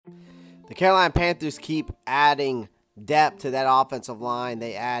The Carolina Panthers keep adding depth to that offensive line.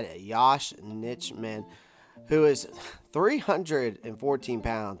 They add Yosh Nijman, who is 314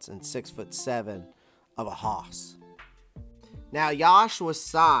 pounds and 6'7" of a hoss. Now, Yosh was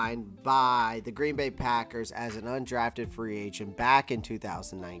signed by the Green Bay Packers as an undrafted free agent back in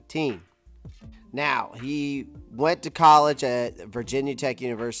 2019. Now, he went to college at Virginia Tech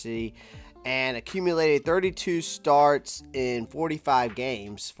University and accumulated 32 starts in 45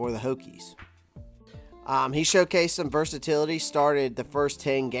 games for the Hokies. He showcased some versatility, started the first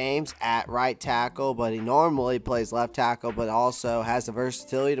 10 games at right tackle, but he normally plays left tackle, but also has the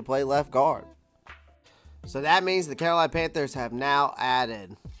versatility to play left guard. So that means the Carolina Panthers have now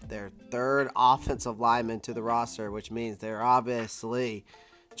added their third offensive lineman to the roster, which means they're obviously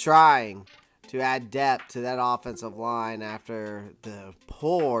trying to add depth to that offensive line after the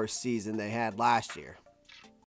poor season they had last year.